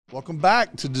Welcome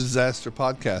back to Disaster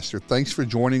Podcaster. Thanks for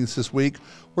joining us this week.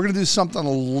 We're going to do something a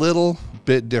little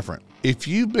bit different. If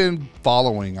you've been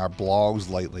following our blogs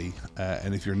lately,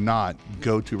 and if you're not,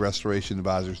 go to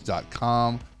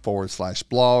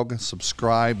restorationadvisors.com/blog,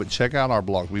 subscribe, but check out our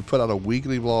blog. We put out a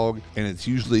weekly blog, and it's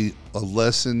usually a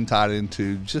lesson tied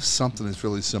into just something that's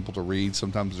really simple to read.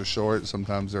 Sometimes they're short,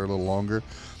 sometimes they're a little longer.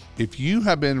 If you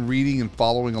have been reading and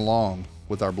following along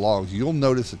with our blogs, you'll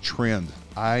notice a trend.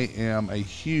 I am a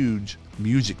huge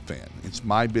music fan. It's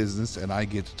my business, and I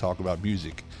get to talk about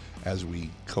music as we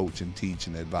coach and teach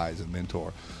and advise and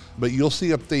mentor. But you'll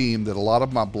see a theme that a lot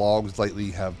of my blogs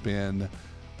lately have been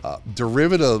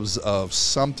derivatives of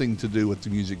something to do with the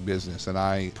music business. And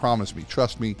I promise me,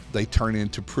 trust me, they turn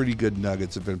into pretty good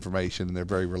nuggets of information, and they're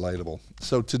very relatable.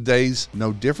 So today's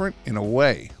no different. In a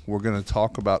way, we're going to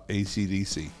talk about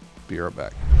AC/DC. Be right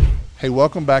back. Hey,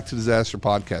 welcome back to Disaster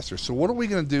Podcaster. So what are we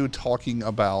going to do talking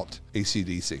about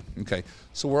AC/DC? Okay,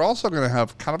 so we're also going to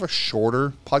have kind of a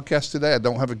shorter podcast today. I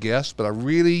don't have a guest, but I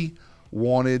really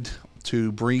wanted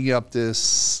to bring up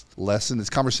this lesson, this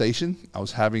conversation I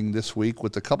was having this week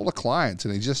with a couple of clients,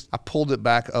 and I pulled it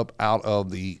back up out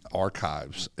of the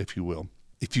archives, if you will.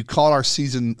 If you caught our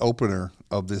season opener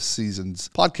of this season's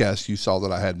podcast, you saw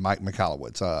that I had Mike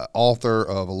Michalowicz, author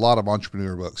of a lot of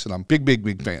entrepreneur books, and I'm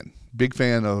big fan. Big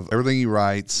fan of everything he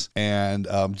writes. And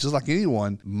just like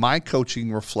anyone, my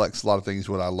coaching reflects a lot of things,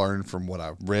 what I learned from what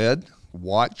I've read,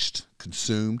 watched,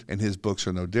 consumed, and his books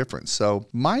are no different. So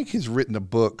Mike has written a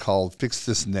book called Fix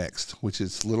This Next, which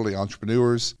is literally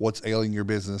entrepreneurs, what's ailing your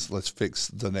business, let's fix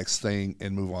the next thing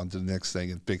and move on to the next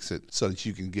thing and fix it so that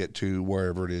you can get to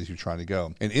wherever it is you're trying to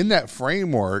go. And in that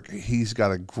framework, he's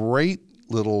got a great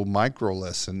little micro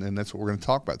lesson, and that's what we're going to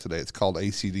talk about today. It's called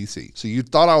AC/DC. So you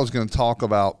thought I was going to talk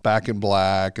about Back in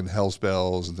Black and Hell's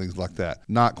Bells and things like that.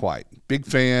 Not quite. Big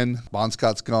fan. Bon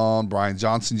Scott's gone. Brian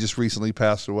Johnson just recently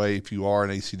passed away. If you are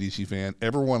an AC/DC fan,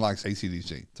 everyone likes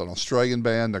AC/DC. It's an Australian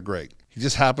band. They're great. He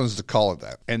just happens to call it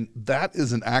that. And that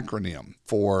is an acronym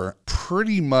for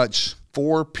pretty much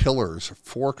 4 pillars,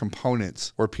 4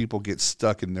 components where people get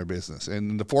stuck in their business.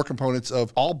 And the 4 components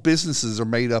of all businesses are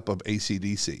made up of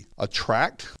AC/DC.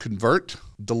 Attract, convert,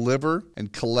 deliver,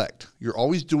 and collect. You're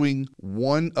always doing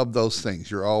one of those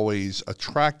things. You're always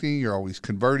attracting, you're always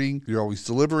converting, you're always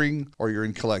delivering, or you're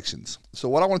in collections. So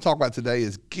what I want to talk about today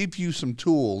is give you some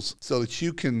tools so that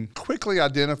you can quickly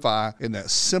identify in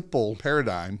that simple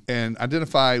paradigm and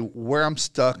identify where I'm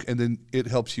stuck, and then it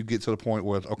helps you get to the point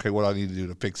where, okay, what do I need to do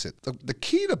to fix it? The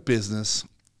key to business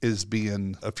is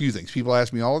being a few things. People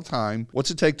ask me all the time,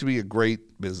 what's it take to be a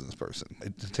great business person?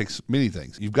 It takes many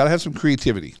things. You've got to have some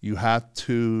creativity. You have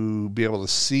to be able to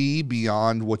see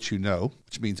beyond what you know,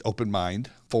 which means open mind,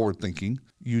 forward thinking.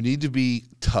 You need to be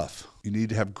tough. You need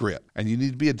to have grit, and you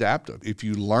need to be adaptive. If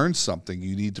you learn something,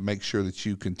 you need to make sure that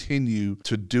you continue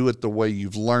to do it the way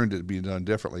you've learned it being done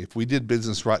differently. If we did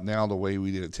business right now the way we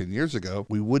did it 10 years ago,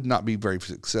 we would not be very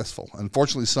successful.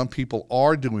 Unfortunately, some people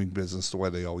are doing business the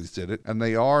way they always did it, and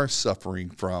they are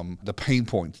suffering from the pain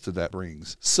points that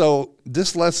brings. So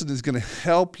this lesson is going to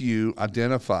help you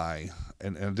identify,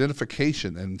 and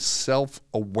identification and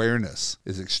self-awareness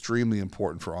is extremely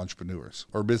important for entrepreneurs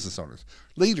or business owners,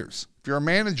 leaders. If you're a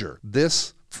manager,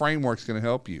 this framework is going to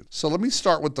help you. So let me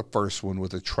start with the first one,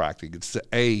 with attracting. It's the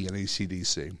A in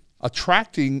AC/DC.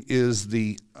 Attracting is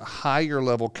the higher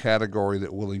level category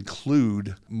that will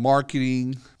include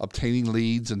marketing, obtaining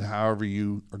leads, and however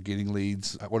you are getting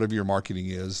leads, whatever your marketing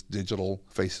is, digital,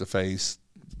 face-to-face,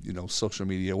 social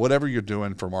media, whatever you're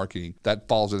doing for marketing, that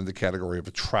falls into the category of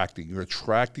attracting. You're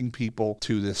attracting people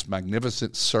to this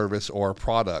magnificent service or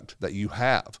product that you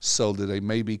have so that they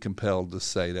may be compelled to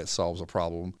say that solves a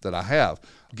problem that I have.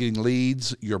 Getting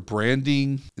leads, your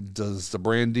branding, does the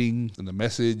branding and the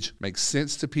message make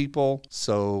sense to people?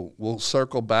 So we'll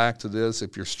circle back to this.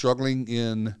 If you're struggling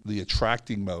in the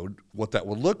attracting mode, what that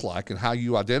would look like and how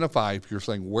you identify if you're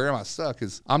saying, where am I stuck,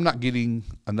 is I'm not getting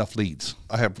enough leads.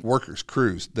 I have workers,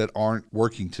 crews that aren't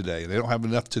working today. They don't have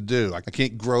enough to do. I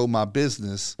can't grow my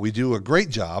business. We do a great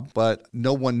job, but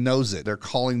no one knows it. They're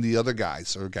calling the other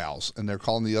guys or gals, and they're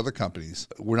calling the other companies.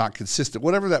 We're not consistent,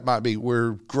 whatever that might be.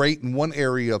 We're great in one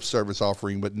area of service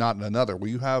offering, but not in another. Well,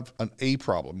 you have an A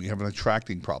problem. You have an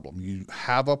attracting problem. You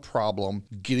have a problem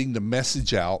getting the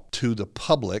message out to the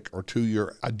public or to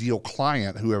your ideal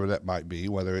client, whoever that might be,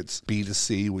 whether it's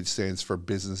B2C, which stands for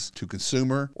business to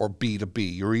consumer, or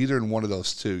B2B. You're either in one of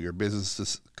those two. You're business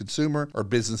to consumer or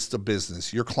business to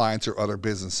business. Your clients are other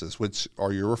businesses, which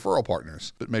are your referral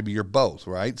partners, but maybe you're both,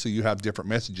 right? So you have different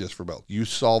messages for both. You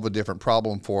solve a different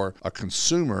problem for a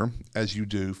consumer as you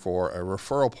do for a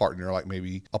referral partner, like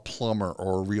maybe a plumber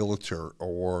or a realtor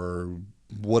or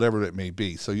whatever it may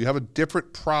be. So you have a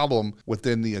different problem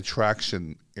within the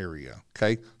attraction area.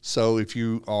 Okay. So if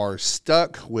you are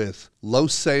stuck with low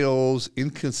sales,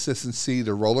 inconsistency,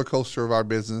 the roller coaster of our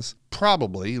business,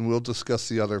 probably, and we'll discuss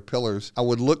the other pillars, I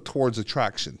would look towards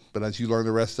attraction. But as you learn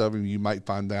the rest of them, you might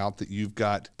find out that you've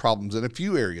got problems in a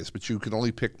few areas, but you can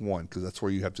only pick one because that's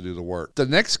where you have to do the work. The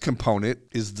next component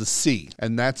is the C,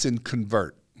 and that's in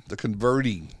convert. The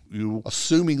converting, you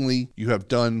assumingly you have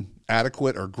done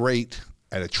adequate or great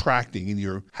at attracting and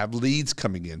you have leads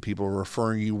coming in, people are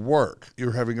referring you work.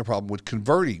 You're having a problem with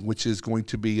converting, which is going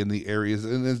to be in the areas,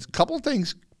 and there's a couple of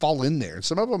things fall in there.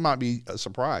 Some of them might be a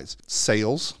surprise.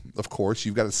 Sales, of course,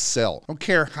 you've got to sell. I don't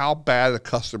care how bad a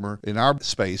customer in our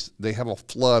space, they have a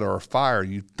flood or a fire,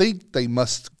 you think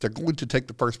they're going to take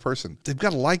the first person. They've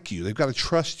got to like you. They've got to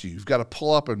trust you. You've got to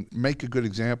pull up and make a good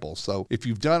example. So if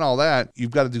you've done all that,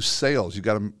 you've got to do sales. You've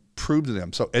got to prove to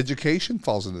them. So education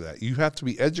falls into that. You have to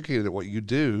be educated at what you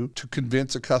do to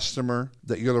convince a customer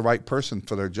that you're the right person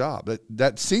for their job.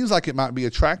 That seems like it might be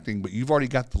attracting, but you've already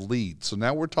got the lead. So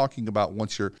now we're talking about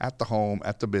once you're at the home,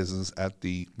 at the business, at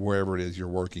the wherever it is you're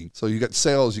working. So you got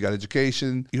sales, you got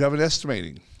education, you have an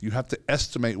estimating. You have to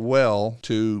estimate well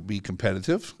to be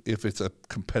competitive if it's a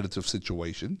competitive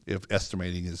situation, if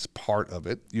estimating is part of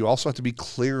it. You also have to be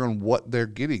clear on what they're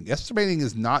getting. Estimating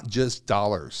is not just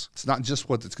dollars. It's not just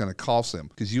what it's going to cost them,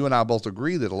 because you and I both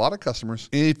agree that a lot of customers,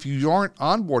 if you aren't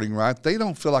onboarding right, they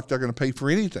don't feel like they're going to pay for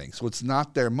anything. So it's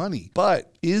not their money.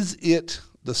 But is it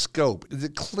the scope? Is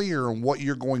it clear on what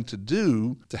you're going to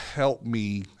do to help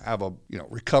me have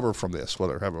recover from this,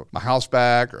 whether have my house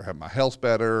back or have my health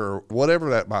better or whatever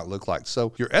that might look like.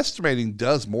 So your estimating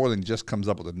does more than just comes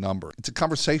up with a number. It's a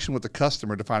conversation with the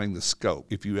customer defining the scope.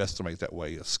 If you estimate that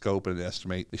way, a scope and an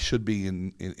estimate, they should be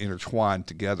intertwined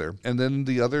together. And then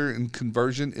the other in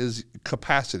conversion is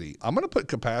capacity. I'm going to put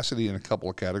capacity in a couple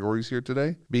of categories here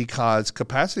today, because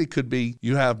capacity could be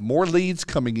you have more leads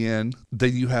coming in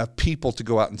than you have people to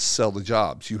go out and sell the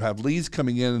jobs. You have leads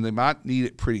coming in and they might need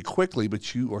it pretty quickly,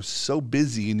 but you are so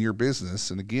busy in your business.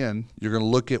 And again, you're going to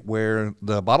look at where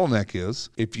the bottleneck is.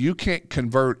 If you can't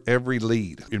convert every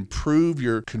lead, improve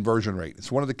your conversion rate.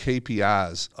 It's one of the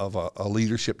KPIs of a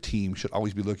leadership team should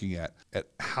always be looking at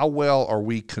how well are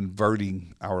we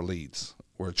converting our leads?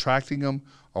 We're attracting them.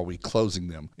 Are we closing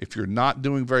them? If you're not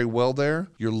doing very well there,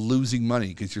 you're losing money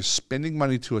because you're spending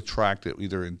money to attract it,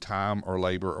 either in time or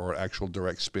labor or actual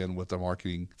direct spend with a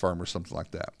marketing firm or something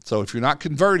like that. So if you're not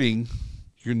converting,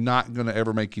 you're not going to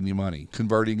ever make any money.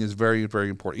 Converting is very, very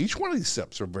important. Each one of these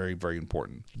steps are very, very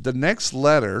important. The next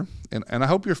letter, and I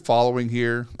hope you're following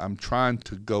here. I'm trying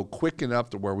to go quick enough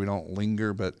to where we don't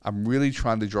linger, but I'm really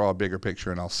trying to draw a bigger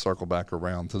picture, and I'll circle back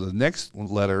around. So the next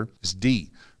letter is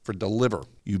D, for deliver.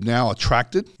 You've now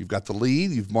attracted, you've got the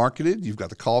lead, you've marketed, you've got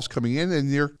the calls coming in,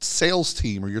 and your sales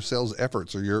team or your sales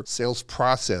efforts or your sales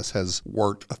process has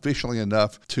worked efficiently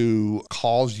enough to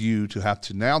cause you to have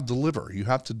to now deliver. You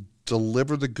have to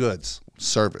deliver the goods,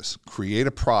 service, create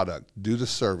a product, do the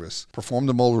service, perform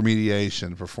the mold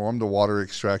remediation, perform the water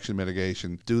extraction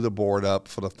mitigation, do the board up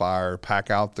for the fire, pack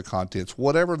out the contents,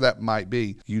 whatever that might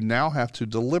be. You now have to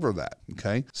deliver that,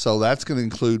 okay? So that's going to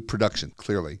include production,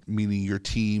 clearly, meaning your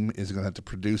team is going to have to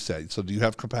produce that. So do you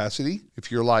have capacity?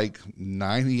 If you're like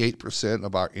 98%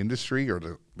 of our industry or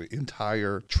the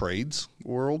entire trades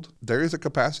world, there is a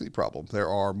capacity problem. There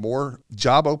are more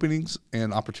job openings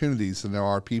and opportunities than there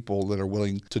are people that are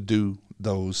willing to do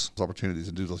those opportunities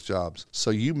and do those jobs. So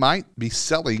you might be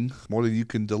selling more than you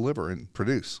can deliver and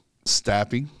produce.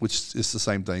 Staffing, which is the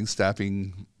same thing,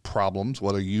 staffing problems,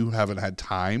 whether you haven't had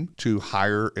time to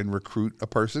hire and recruit a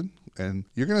person. And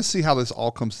you're going to see how this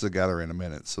all comes together in a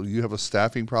minute. So you have a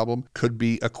staffing problem, could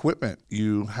be equipment.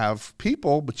 You have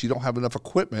people, but you don't have enough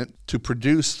equipment to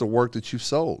produce the work that you've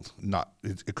sold.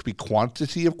 It could be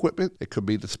quantity of equipment. It could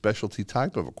be the specialty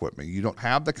type of equipment. You don't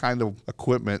have the kind of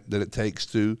equipment that it takes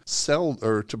to sell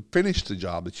or to finish the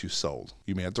job that you sold.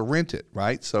 You may have to rent it,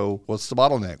 right? So what's the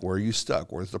bottleneck? Where are you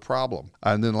stuck? Where's the problem?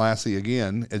 And then lastly,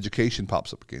 again, education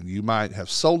pops up again. You might have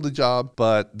sold the job,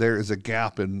 but there is a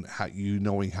gap in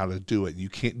knowing how to do it. You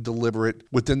can't deliver it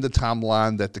within the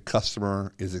timeline that the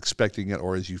customer is expecting it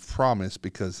or as you've promised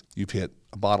because you've hit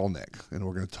a bottleneck, and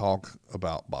we're going to talk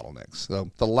about bottlenecks. So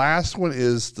the last one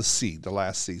is the C, the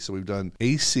last C. So we've done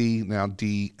A, C, now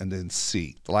D, and then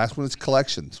C. The last one is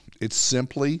collections. It's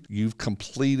simply you've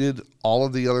completed all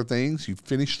of the other things. You've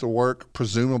finished the work,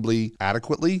 presumably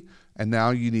adequately, and now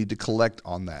you need to collect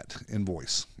on that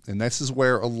invoice. And this is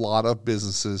where a lot of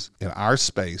businesses in our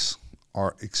space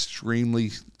are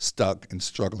extremely stuck and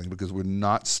struggling because we're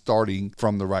not starting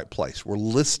from the right place. We're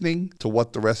listening to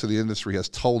what the rest of the industry has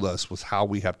told us was how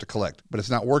we have to collect, but it's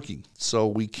not working. So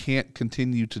we can't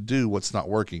continue to do what's not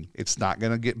working. It's not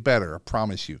going to get better, I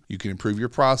promise you. You can improve your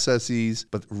processes,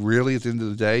 but really at the end of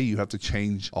the day, you have to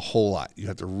change a whole lot. You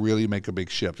have to really make a big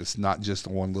shift. It's not just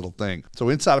one little thing. So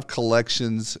inside of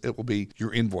collections, it will be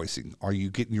your invoicing. Are you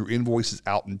getting your invoices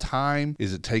out in time?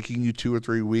 Is it taking you 2 or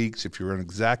 3 weeks? If you're an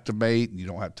Xactimate and you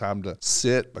don't have time to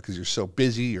sit because you're so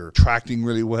busy, you're tracking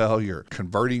really well, you're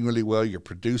converting really well, you're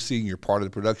producing, you're part of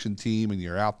the production team, and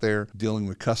you're out there dealing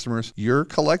with customers, your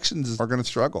collections are going to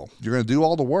struggle. You're going to do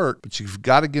all the work, but you've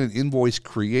got to get an invoice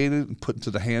created and put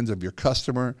into the hands of your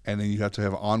customer, and then you have to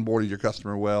have onboarded your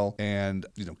customer well and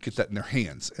get that in their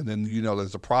hands. And then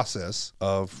there's a process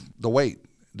of the wait.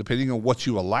 Depending on what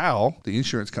you allow, the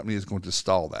insurance company is going to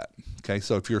stall that. Okay,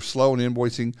 so if you're slow in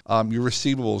invoicing, your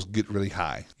receivables get really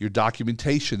high. Your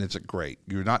documentation isn't great.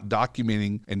 You're not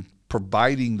documenting and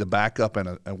providing the backup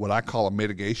and what I call a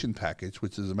mitigation package,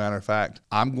 which, as a matter of fact,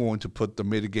 I'm going to put the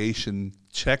mitigation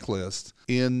checklist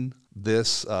in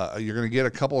this. You're going to get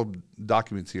a couple of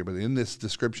documents here, but in this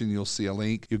description, you'll see a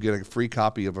link. You'll get a free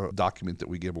copy of a document that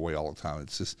we give away all the time.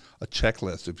 It's just a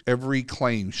checklist. If every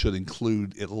claim should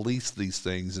include at least these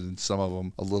things, and some of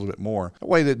them a little bit more. That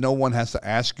way that no one has to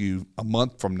ask you a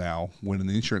month from now when an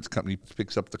insurance company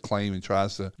picks up the claim and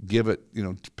tries to give it,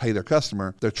 to pay their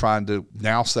customer. They're trying to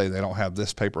now say they don't have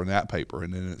this paper and that paper,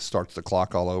 and then it starts the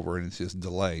clock all over, and it's just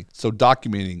delay. So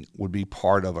documenting would be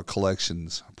part of a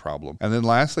collections problem. And then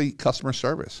lastly, customer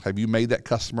service. Have you made that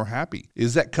customer happy?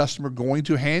 Is that customer going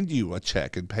to hand you a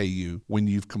check and pay you when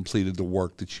you've completed the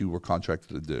work that you were contracted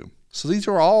to do? So these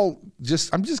are all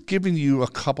I'm just giving you a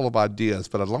couple of ideas,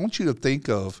 but I want you to think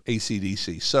of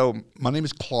AC/DC. So my name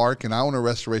is Clark, and I own a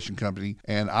restoration company,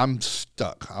 and I'm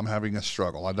stuck. I'm having a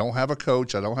struggle. I don't have a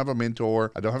coach. I don't have a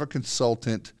mentor. I don't have a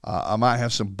consultant. I might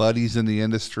have some buddies in the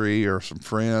industry or some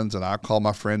friends, and I call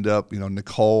my friend up,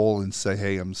 Nicole, and say,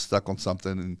 hey, I'm stuck on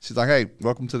something. And she's like, hey,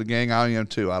 welcome to the gang. I am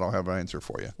too. I don't have an answer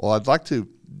for you. Well, I'd like to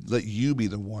let you be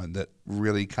the one that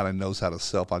really kind of knows how to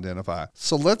self-identify.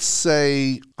 So let's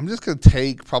say I'm just going to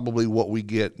take probably what we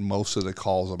get most of the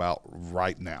calls about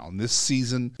right now. In this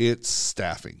season, it's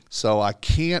staffing. So I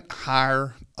can't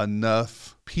hire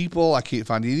enough people. I can't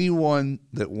find anyone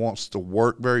that wants to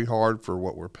work very hard for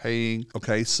what we're paying.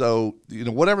 Okay, so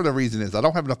whatever the reason is, I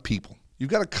don't have enough people. You've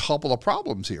got a couple of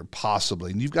problems here,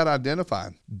 possibly, and you've got to identify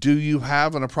them. Do you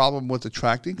have a problem with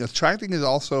attracting? Attracting is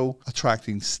also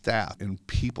attracting staff and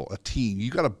people, a team.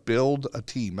 You got to build a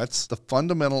team. That's the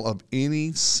fundamental of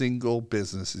any single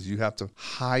business, is you have to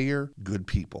hire good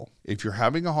people. If you're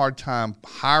having a hard time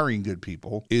hiring good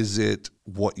people, is it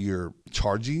what you're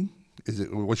charging? Is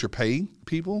it what you're paying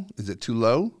people? Is it too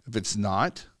low? If it's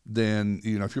not, then,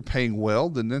 if you're paying well,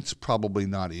 then that's probably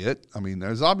not it. I mean,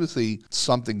 there's obviously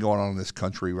something going on in this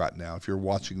country right now. If you're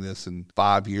watching this in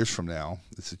 5 years from now,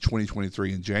 this is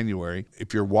 2023 in January.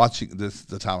 If you're watching this,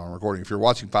 the time I'm recording, if you're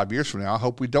watching 5 years from now, I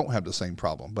hope we don't have the same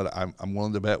problem. But I'm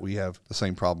willing to bet we have the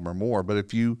same problem or more. But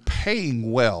if you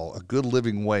paying well, a good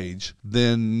living wage,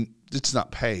 then it's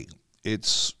not paying.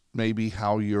 It's maybe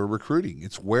how you're recruiting.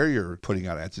 It's where you're putting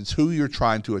out ads. It's who you're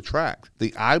trying to attract.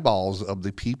 The eyeballs of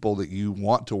the people that you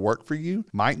want to work for you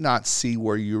might not see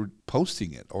where you're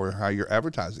posting it or how you're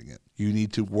advertising it. You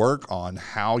need to work on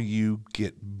how you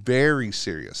get very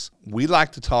serious. We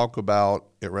like to talk about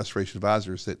at Restoration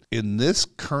Advisors that in this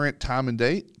current time and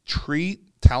date, treat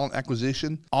talent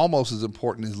acquisition almost as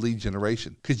important as lead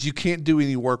generation, because you can't do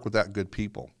any work without good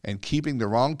people, and keeping the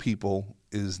wrong people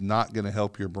is not going to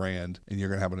help your brand, and you're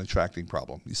going to have an attracting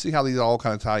problem. You see how these all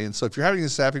kind of tie in? So if you're having a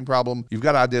staffing problem, you've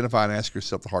got to identify and ask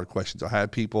yourself the hard questions. I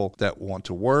have people that want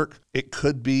to work. It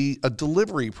could be a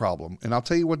delivery problem, and I'll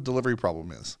tell you what delivery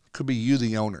problem is. It could be you,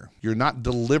 the owner. You're not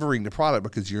delivering the product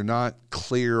because you're not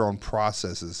clear on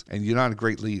processes, and you're not a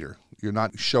great leader. You're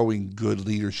not showing good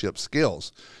leadership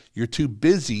skills. You're too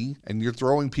busy, and you're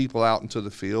throwing people out into the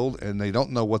field, and they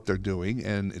don't know what they're doing,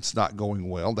 and it's not going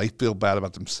well. They feel bad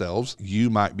about themselves. You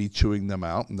might be chewing them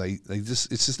out, and it's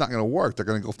just not going to work. They're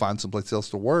going to go find someplace else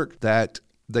to work that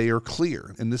they are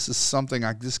clear. And this is something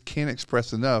I just can't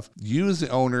express enough. You as the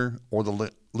owner or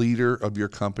the leader of your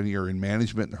company or in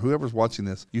management, or whoever's watching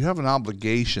this, you have an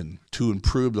obligation to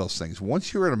improve those things.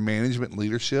 Once you're at a management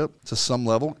leadership to some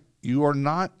level, you are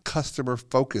not customer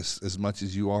focused as much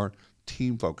as you are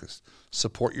team focused.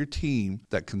 Support your team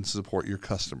that can support your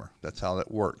customer. That's how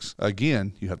that works.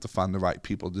 Again, you have to find the right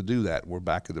people to do that. We're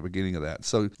back at the beginning of that.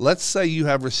 So let's say you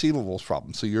have receivables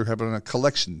problems. So you're having a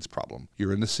collections problem.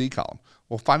 You're in the C column.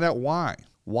 Well, find out why.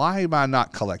 Why am I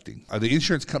not collecting? The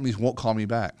insurance companies won't call me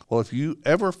back. Well, if you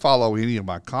ever follow any of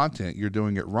my content, you're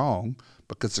doing it wrong,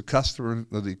 because the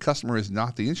customer is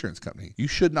not the insurance company. You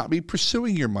should not be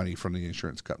pursuing your money from the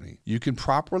insurance company. You can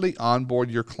properly onboard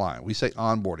your client. We say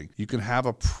onboarding. You can have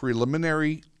a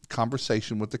preliminary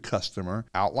conversation with the customer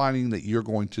outlining that you're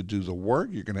going to do the work,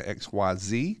 you're going to X, Y,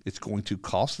 Z. It's going to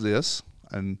cost this.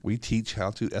 And we teach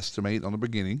how to estimate on the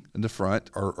beginning, in the front,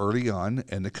 or early on,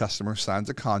 and the customer signs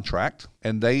a contract,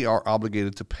 and they are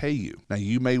obligated to pay you. Now,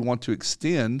 you may want to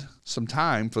extend some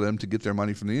time for them to get their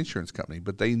money from the insurance company,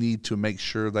 but they need to make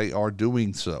sure they are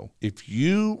doing so. If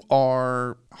you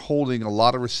are holding a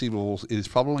lot of receivables, it is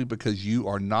probably because you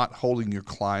are not holding your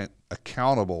client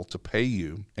accountable to pay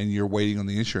you, and you're waiting on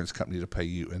the insurance company to pay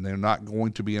you, and they're not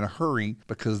going to be in a hurry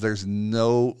because there's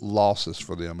no losses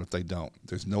for them if they don't.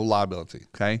 There's no liability,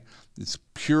 okay? It's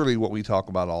purely what we talk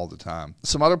about all the time.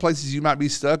 Some other places you might be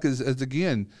stuck is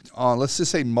again, let's just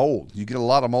say mold. You get a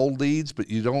lot of mold leads, but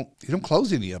you don't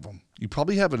close any of them. You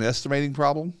probably have an estimating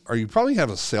problem, or you probably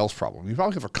have a sales problem. You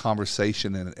probably have a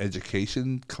conversation and an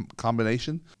education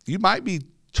combination. You might be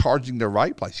charging the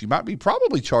right place. You might be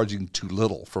probably charging too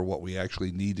little for what we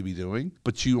actually need to be doing,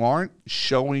 but you aren't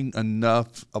showing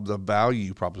enough of the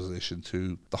value proposition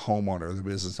to the homeowner or the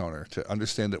business owner to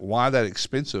understand that why that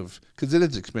expensive, because it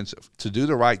is expensive. To do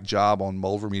the right job on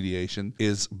mold remediation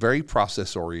is very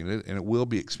process oriented, and it will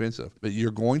be expensive, but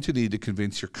you're going to need to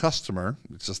convince your customer,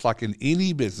 it's just like in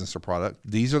any business or product,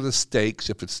 these are the stakes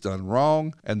if it's done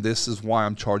wrong, and this is why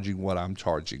I'm charging what I'm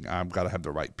charging. I've got to have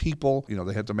the right people.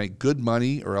 They have to make good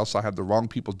money, or else I have the wrong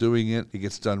people doing it. It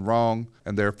gets done wrong,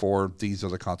 and therefore these are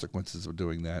the consequences of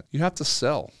doing that. You have to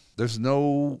sell. There's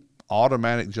no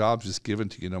automatic jobs just given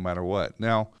to you no matter what.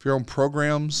 Now, if you're on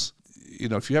programs,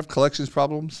 if you have collections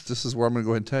problems, this is where I'm going to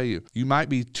go ahead and tell you. You might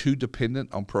be too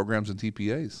dependent on programs and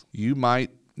TPAs. You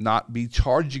might not be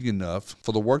charging enough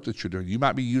for the work that you're doing. You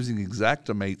might be using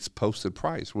Xactimate's posted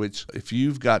price, which if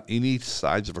you've got any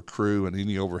size of a crew and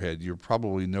any overhead, you're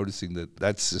probably noticing that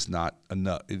that's just not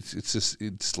enough.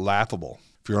 It's laughable.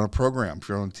 If you're on a program, if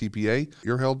you're on a TPA,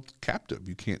 you're held captive.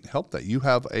 You can't help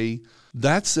that.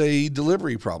 That's a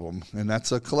delivery problem, and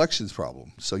that's a collections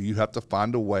problem. So you have to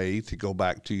find a way to go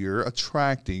back to your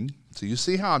attracting. So you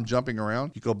see how I'm jumping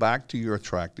around? You go back to your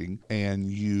attracting, and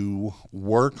you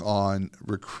work on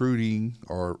recruiting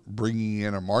or bringing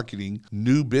in or marketing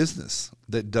new business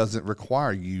that doesn't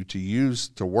require you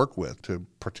to work with, to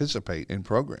participate in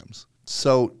programs.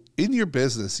 So in your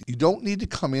business, you don't need to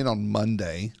come in on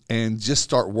Monday and just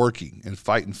start working and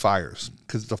fighting fires,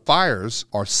 because the fires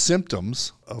are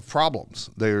symptoms of problems.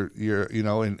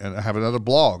 And I have another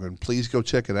blog, and please go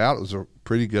check it out. It was a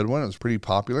pretty good one. It was pretty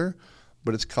popular,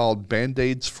 but it's called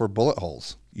Band-Aids for Bullet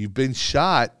Holes. You've been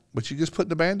shot, but you're just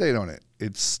putting a Band-Aid on it.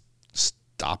 It's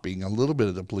stopping a little bit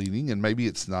of the bleeding, and maybe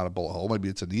it's not a bullet hole, maybe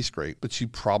it's a knee scrape, but you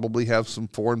probably have some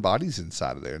foreign bodies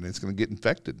inside of there, and it's going to get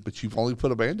infected, but you've only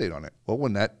put a Band-Aid on it. Well,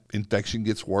 when that infection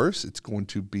gets worse, it's going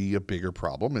to be a bigger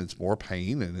problem, and it's more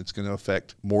pain, and it's going to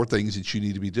affect more things that you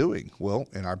need to be doing. Well,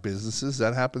 in our businesses,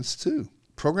 that happens too.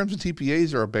 Programs and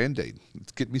TPAs are a Band-Aid.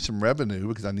 It's getting me some revenue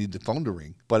because I need the phone to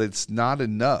ring, but it's not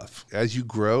enough. As you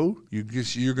grow, you're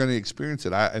going to experience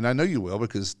it. And I know you will,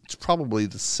 because it's probably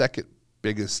the second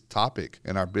biggest topic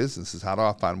in our business is how do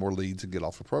I find more leads and get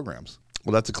off of programs?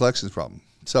 Well, that's a collections problem.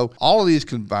 So all of these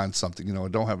combine something. I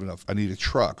don't have enough. I need a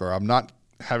truck, or I'm not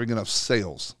having enough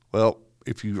sales. Well,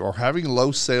 if you are having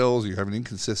low sales, you're having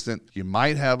inconsistent, you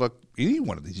might have any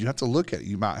one of these. You have to look at it.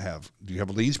 Do you have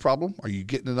a leads problem? Are you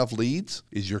getting enough leads?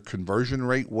 Is your conversion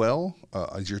rate well?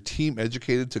 Is your team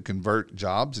educated to convert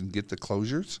jobs and get the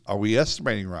closures? Are we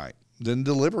estimating right? Then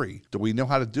delivery. Do we know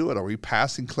how to do it? Are we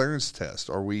passing clearance tests?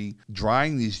 Are we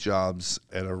drying these jobs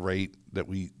at a rate that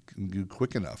we can do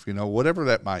quick enough? Whatever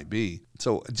that might be.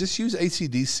 So just use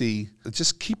ACDC.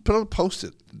 Just put a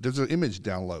Post-it. There's an image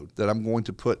download that I'm going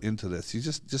to put into this. You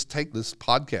just take this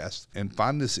podcast and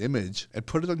find this image and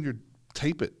put it on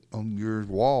tape it on your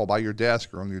wall by your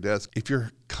desk or on your desk. If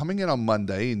you're coming in on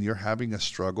Monday and you're having a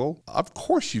struggle, of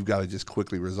course you've got to just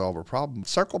quickly resolve a problem.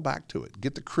 Circle back to it.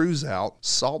 Get the crews out,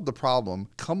 solve the problem,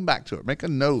 come back to it. Make a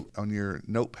note on your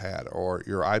notepad or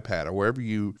your iPad or wherever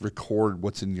you record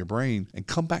what's in your brain, and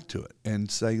come back to it and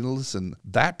say, listen,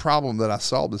 that problem that I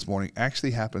solved this morning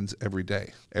actually happens every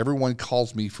day. Everyone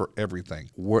calls me for everything.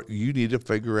 You need to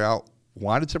figure out,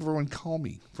 why does everyone call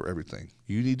me for everything?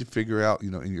 You need to figure out,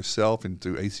 in yourself and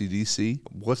through ACDC,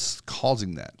 what's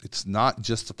causing that. It's not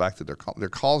just the fact that they're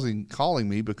calling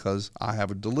me because I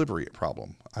have a delivery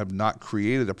problem. I've not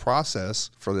created a process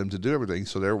for them to do everything,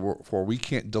 so therefore we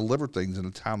can't deliver things in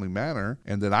a timely manner,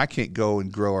 and then I can't go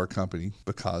and grow our company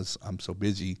because I'm so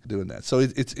busy doing that. So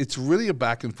it's really a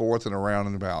back and forth and around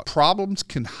and about. Problems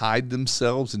can hide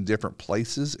themselves in different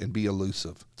places and be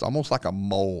elusive. It's almost like a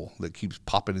mole that keeps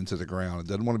popping into the ground. It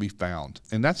doesn't want to be found.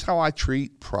 And that's how I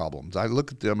treat problems. I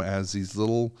look at them as these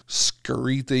little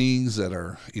scurry things that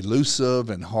are elusive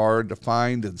and hard to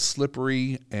find and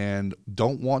slippery and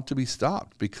don't want to be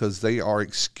stopped, because they are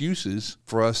excuses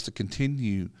for us to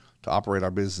continue to operate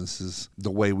our businesses the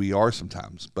way we are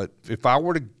sometimes. But if I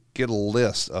were to get a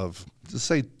list of, let's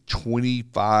say,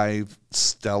 25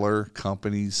 stellar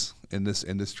companies in this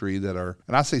industry that are,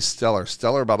 and I say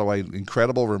stellar, by the way,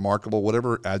 incredible, remarkable,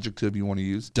 whatever adjective you want to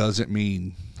use, doesn't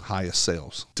mean highest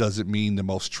sales. Doesn't mean the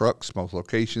most trucks, most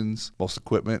locations, most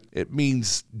equipment. It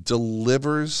means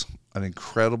delivers an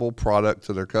incredible product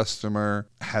to their customer,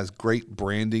 has great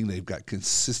branding. They've got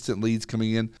consistent leads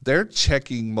coming in. They're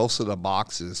checking most of the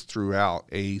boxes throughout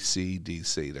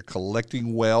ACDC. They're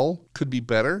collecting well, could be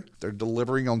better. They're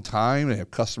delivering on time. They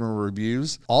have customer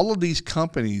reviews. All of these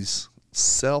companies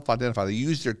self-identify. They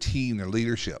use their team, their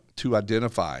leadership to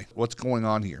identify what's going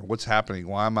on here, what's happening,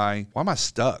 why am I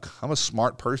stuck? I'm a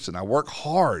smart person. I work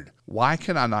hard. Why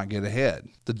can I not get ahead?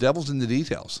 The devil's in the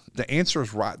details. The answer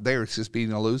is right there. It's just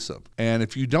being elusive. And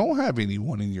if you don't have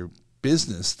anyone in your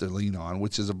business to lean on,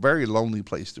 which is a very lonely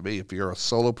place to be. If you're a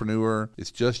solopreneur,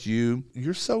 it's just you.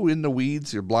 You're so in the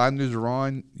weeds, your blinders are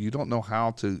on, you don't know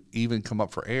how to even come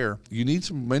up for air. You need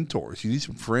some mentors. You need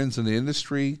some friends in the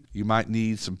industry. You might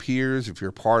need some peers. If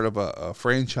you're part of a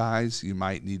franchise, you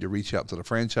might need to reach out to the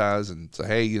franchise and say,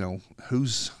 hey,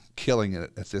 who's killing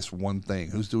it at this one thing?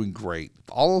 Who's doing great?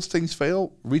 If all those things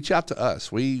fail, reach out to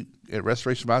us. We at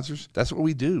Restoration Advisors, that's what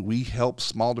we do. We help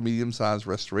small to medium-sized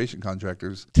restoration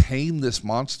contractors tame this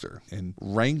monster and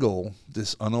wrangle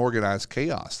this unorganized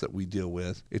chaos that we deal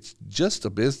with. It's just a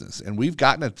business, and we've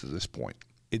gotten it to this point.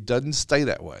 It doesn't stay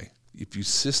that way. If you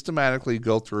systematically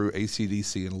go through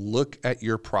ACDC and look at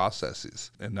your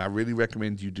processes, and I really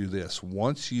recommend you do this,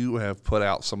 once you have put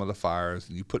out some of the fires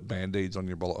and you put Band-Aids on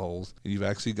your bullet holes and you've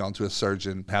actually gone to a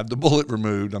surgeon, had the bullet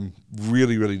removed, I'm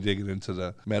really, really digging into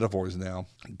the metaphors now,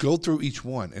 go through each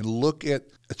one and look at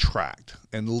attract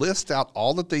and list out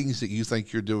all the things that you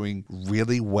think you're doing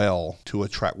really well to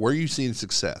attract. Where are you seeing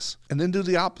success? And then do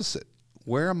the opposite.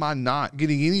 Where am I not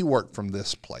getting any work from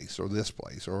this place, or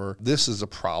this is a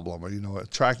problem, or,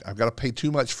 I've got to pay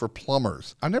too much for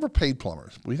plumbers. I never paid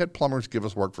plumbers. We had plumbers give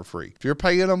us work for free. If you're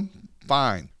paying them,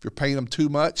 fine. If you're paying them too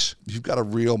much, you've got a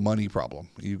real money problem.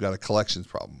 You've got a collections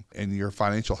problem, and your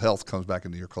financial health comes back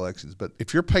into your collections. But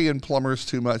if you're paying plumbers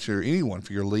too much, or anyone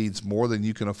for your leads more than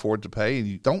you can afford to pay, and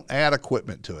you don't add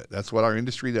equipment to it, that's what our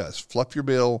industry does. Fluff your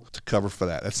bill to cover for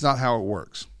that. That's not how it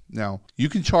works. Now, you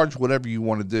can charge whatever you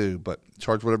want to do, but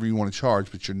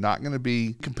you're not going to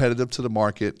be competitive to the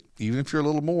market. Even if you're a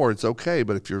little more, it's okay.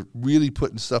 But if you're really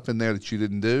putting stuff in there that you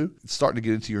didn't do, it's starting to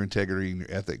get into your integrity and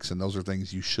your ethics, and those are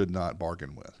things you should not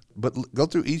bargain with. But go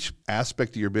through each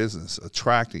aspect of your business,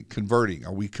 attracting, converting.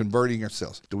 Are we converting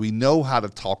ourselves? Do we know how to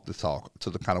talk to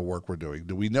the kind of work we're doing?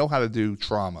 Do we know how to do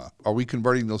trauma? Are we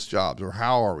converting those jobs, or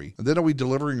how are we? And then are we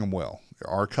delivering them well?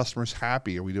 Are our customers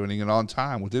happy? Are we doing it on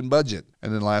time, within budget?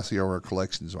 And then lastly, are our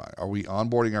collections right? Are we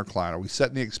onboarding our client? Are we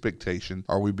setting the expectation?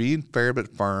 Are we being fair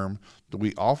but firm? Do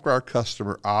we offer our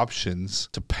customer options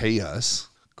to pay us?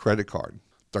 Credit card,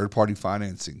 third-party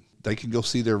financing. They can go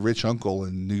see their rich uncle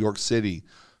in New York City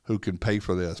who can pay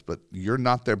for this, but you're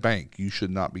not their bank. You should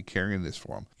not be carrying this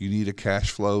for them. You need a cash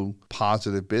flow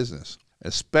positive business,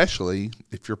 especially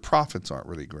if your profits aren't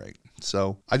really great.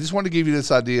 So I just wanted to give you this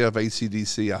idea of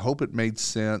ACDC. I hope it made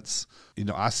sense.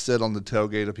 I sit on the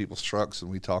tailgate of people's trucks,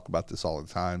 and we talk about this all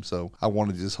the time. So I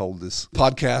wanted to just hold this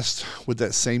podcast with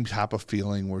that same type of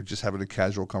feeling. We're just having a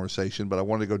casual conversation, but I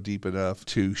wanted to go deep enough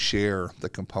to share the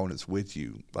components with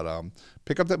you. But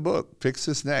pick up that book, Fix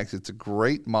This Next. It's a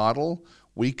great model.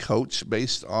 We coach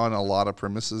based on a lot of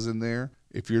premises in there.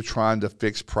 If you're trying to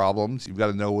fix problems, you've got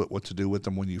to know what to do with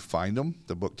them when you find them.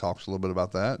 The book talks a little bit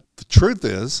about that. The truth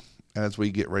is, as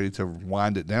we get ready to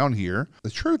wind it down here, the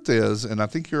truth is, and I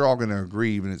think you're all going to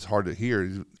agree, even it's hard to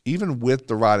hear, even with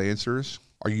the right answers,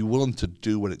 are you willing to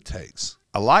do what it takes?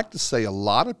 I like to say a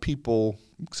lot of people,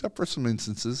 except for some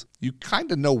instances, you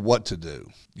kind of know what to do.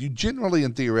 You generally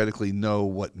and theoretically know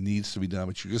what needs to be done,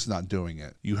 but you're just not doing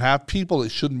it. You have people that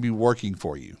shouldn't be working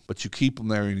for you, but you keep them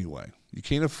there anyway. You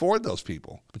can't afford those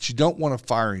people, but you don't want to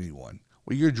fire anyone.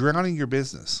 well, you're drowning your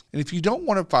business. And if you don't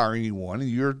want to fire anyone and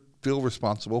you're feel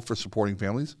responsible for supporting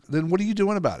families, then what are you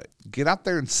doing about it? Get out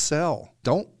there and sell.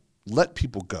 Don't let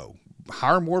people go.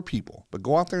 Hire more people, but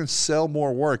go out there and sell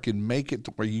more work and make it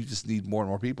to where you just need more and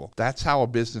more people. That's how a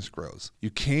business grows. You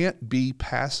can't be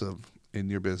passive in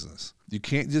your business. You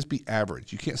can't just be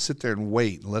average. You can't sit there and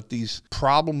wait and let these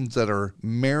problems that are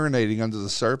marinating under the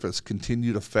surface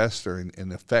continue to fester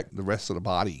and affect the rest of the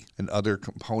body and other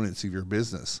components of your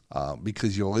business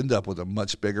because you'll end up with a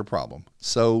much bigger problem.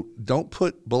 So don't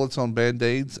put bullets on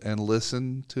Band-Aids and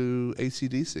listen to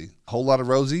AC/DC. A Whole Lot of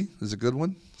Rosie is a good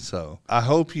one. So I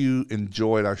hope you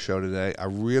enjoyed our show today. I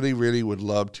really, really would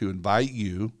love to invite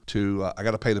you to, I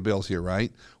got to pay the bills here,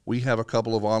 right? We have a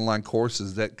couple of online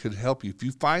courses that could help you. If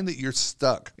you find that you're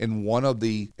stuck in one of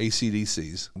the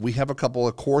AC/DCs, we have a couple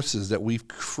of courses that we've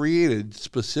created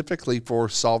specifically for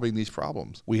solving these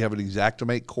problems. We have an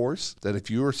Xactimate course that if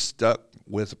you're stuck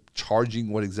with charging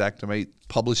what Xactimate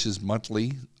publishes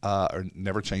monthly or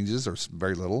never changes or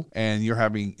very little, and you're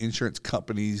having insurance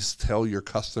companies tell your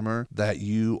customer that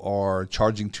you are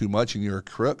charging too much and you're a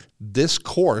crook, this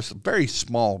course, a very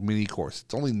small mini course,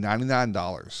 it's only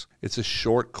 $99. It's a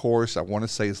short course. I want to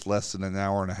say it's less than an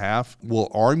hour and a half.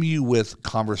 Will arm you with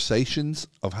conversations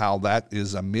of how that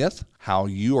is a myth, how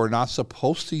you are not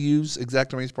supposed to use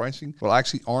Xactimate's pricing. Will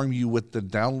actually arm you with the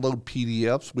download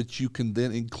PDFs, which you can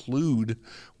then include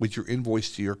with your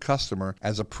invoice to your customer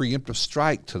as a preemptive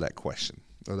strike to that question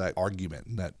or that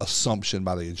argument, that assumption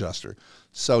by the adjuster.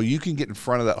 So you can get in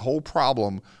front of that whole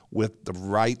problem with the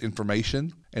right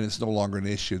information, and it's no longer an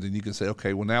issue. Then you can say,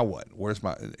 okay, well, now what?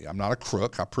 I'm not a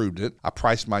crook. I proved it. I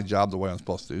priced my job the way I'm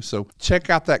supposed to. So check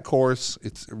out that course.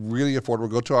 It's really affordable.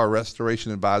 Go to our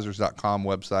restorationadvisors.com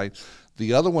website.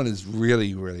 The other one is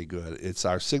really, really good. It's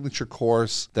our signature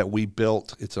course that we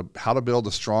built. It's how to build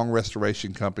a strong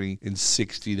restoration company in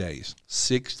 60 days.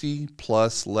 60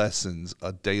 plus lessons,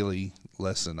 a daily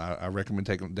lesson. I recommend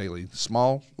taking them daily.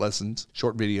 Small lessons,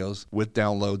 short videos with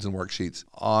downloads and worksheets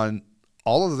on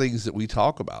all of the things that we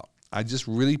talk about. I just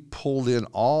really pulled in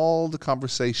all the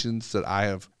conversations that I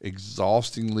have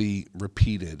exhaustingly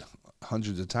repeated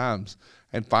hundreds of times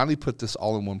and finally put this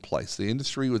all in one place. The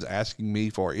industry was asking me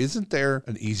for, isn't there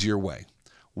an easier way?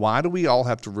 Why do we all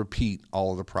have to repeat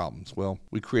all of the problems? Well,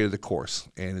 we created a course,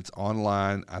 and it's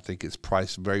online. I think it's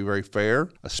priced very, very fair,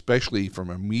 especially from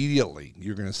immediately.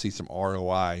 You're going to see some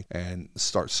ROI and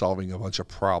start solving a bunch of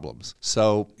problems.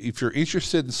 So if you're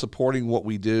interested in supporting what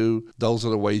we do, those are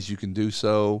the ways you can do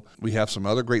so. We have some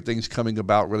other great things coming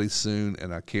about really soon,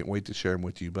 and I can't wait to share them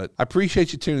with you. But I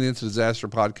appreciate you tuning into Disaster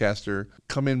Podcaster.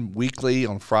 Come in weekly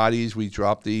on Fridays. We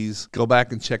drop these. Go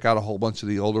back and check out a whole bunch of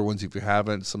the older ones if you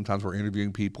haven't. Sometimes we're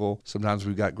interviewing people. Sometimes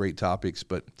we've got great topics,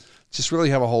 but just really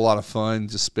have a whole lot of fun,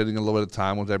 just spending a little bit of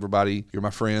time with everybody. You're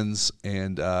my friends,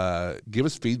 and give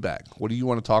us feedback. What do you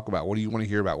want to talk about? What do you want to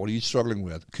hear about? What are you struggling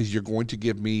with? Because you're going to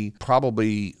give me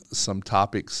probably some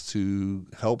topics to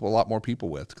help a lot more people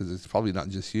with, because it's probably not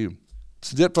just you.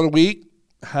 That's it for the week.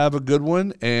 Have a good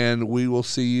one, and we will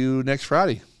see you next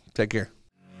Friday. Take care.